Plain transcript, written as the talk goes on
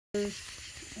and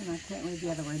I can't read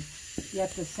the other word,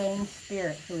 yet the same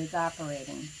Spirit who is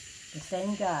operating, the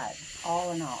same God,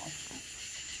 all in all.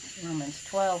 Romans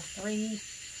 12:3,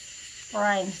 for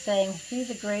I am saying, through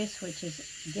the grace which is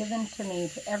given to me,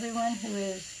 to everyone who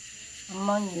is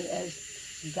among you, as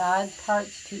God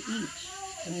parts to each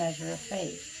the measure of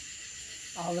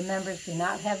faith. All the members do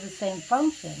not have the same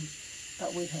function,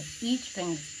 but we have each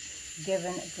been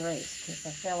given grace to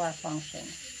fulfill our function.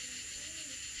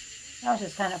 I was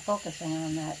just kind of focusing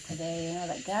on that today,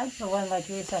 that God's the one, like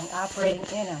you were saying, operating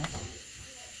in us.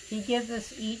 He gives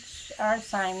us each our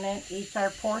assignment, each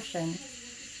our portion,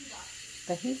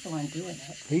 but He's the one doing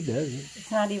it. He does it.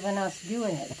 It's not even us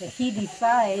doing it, but He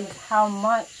decides how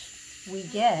much we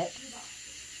get,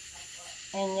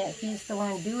 and yet He's the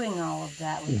one doing all of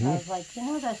that, which I was like,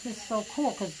 that's just so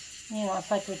cool, because, it's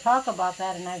like we talk about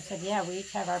that, and I've said, yeah, we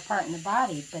each have our part in the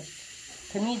body, but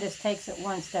to me, this takes it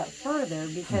one step further,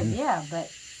 because, but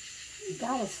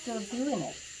God is still doing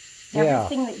it.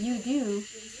 Everything that you do,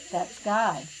 that's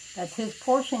God. That's His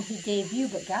portion He gave you,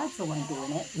 but God's the one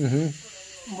doing it.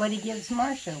 What He gives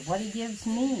Marcia, what He gives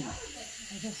me.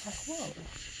 I'm just like, whoa.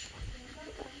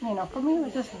 For me, it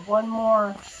was just one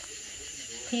more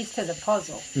piece to the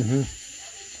puzzle.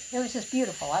 It was just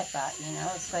beautiful, I thought,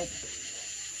 It's like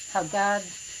how God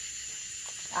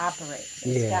operates.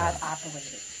 It's God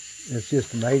operating. It's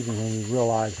just amazing when you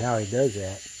realize how He does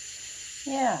that.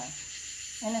 Yeah.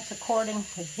 And it's according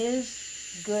to His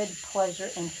good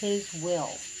pleasure and His will.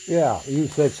 Yeah, you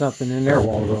said something in there a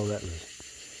while ago that was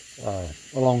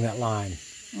along that line.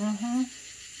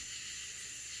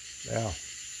 Yeah.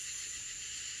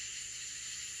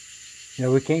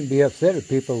 We can't be upset at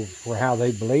people for how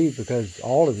they believe, because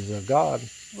all of it is of God.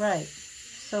 Right.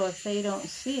 So if they don't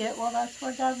see it, well, that's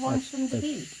where God wants them to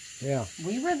be. Yeah.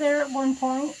 We were there at one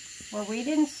point where we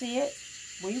didn't see it.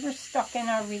 We were stuck in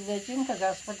our religion because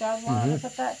that's where God wanted us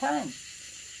at that time.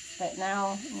 But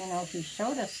now, He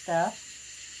showed us stuff.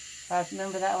 I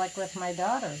remember that, like with my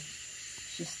daughter.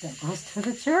 She still goes to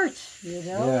the church,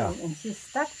 and she's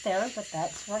stuck there, but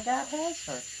that's where God has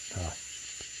her.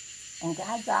 And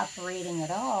God's operating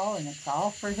it all, and it's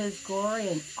all for His glory,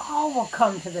 and all will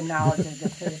come to the knowledge of the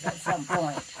truth at some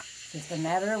point. It's just a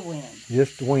matter of when.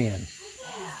 Just when.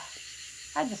 Yeah.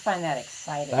 I just find that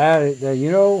exciting. Yeah.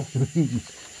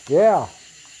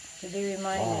 To be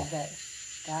reminded that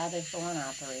God is the one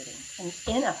operating. And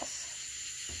in us.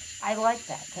 I like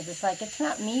that, because it's like, it's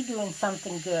not me doing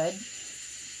something good.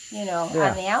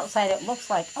 On the outside it looks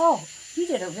like, oh, you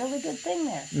did a really good thing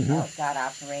there. Oh, God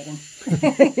operating.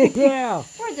 Yeah.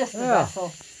 We're just a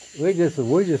vessel. We're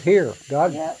just here.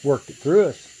 God worked it through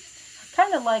us.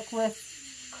 Kind of like with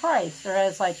Christ, or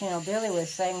as Billy was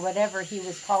saying, whatever He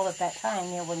was called at that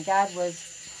time, when God was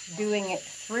doing it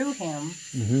through Him,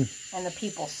 and the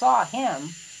people saw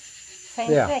Him, same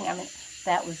thing. I mean,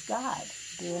 that was God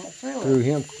doing it through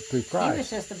Him, through Christ. He was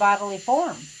just a bodily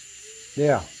form.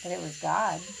 Yeah. But it was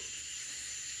God.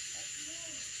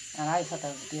 And I thought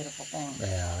that was a beautiful thing.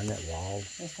 Yeah, isn't that wild?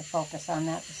 Just to focus on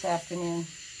that this afternoon.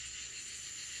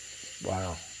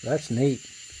 Wow, that's neat.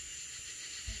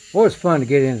 Well, it's fun to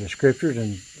get into the scriptures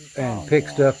and pick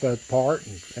stuff apart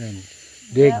and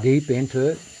dig deep into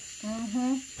it.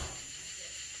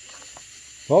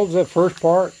 What was that first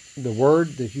part? The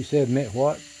word that you said meant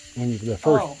what? When you the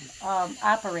first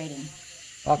operating.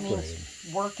 Operating.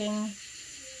 Means working,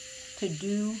 to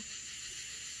do,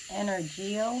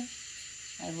 energio.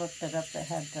 I looked it up, that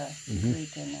had the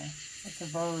Greek in there. It's a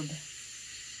verb.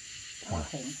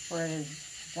 Working. For it is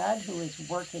God who is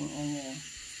working in you.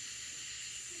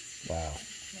 Wow.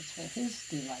 It's for His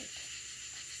delight.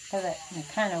 Because it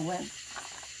kind of went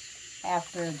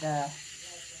after the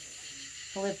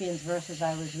Philippians verses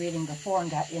I was reading before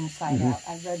and got inside out.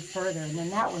 I read further, and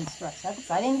then that one struck. I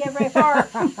didn't get very far.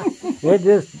 It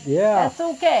just, That's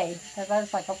okay. Because I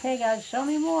was like, okay, God, show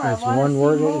me more. That's one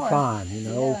word at a time,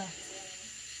 Yeah.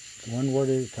 One word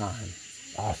at a time.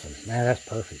 Awesome. Man, that's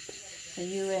perfect. So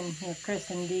you and Chris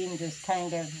and Dean just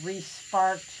kind of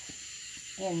re-sparked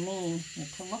in me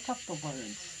to look up the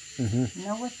words.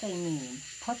 Know what they mean.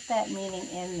 Put that meaning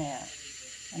in there.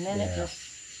 And then it just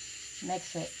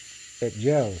makes it... It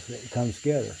gels. It comes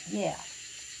together. Yeah.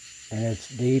 And it's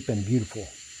deep and beautiful.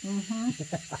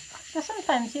 But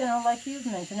sometimes, like you've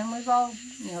mentioned, and we've all,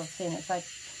 seen it, it's like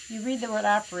you read the word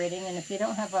operating, and if you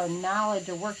don't have a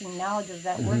working knowledge of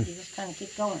that word, you just kind of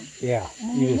keep going. Yeah. And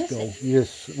then you miss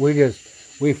it.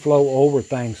 We flow over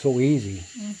things so easy.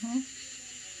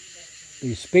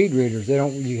 These speed readers,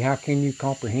 how can you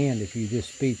comprehend if you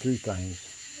just speed through things?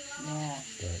 Yeah.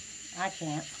 But I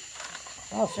can't.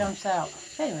 awesome. Jumps out.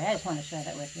 Anyway, I just want to share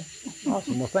that with you.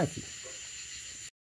 Awesome. Well, thank you.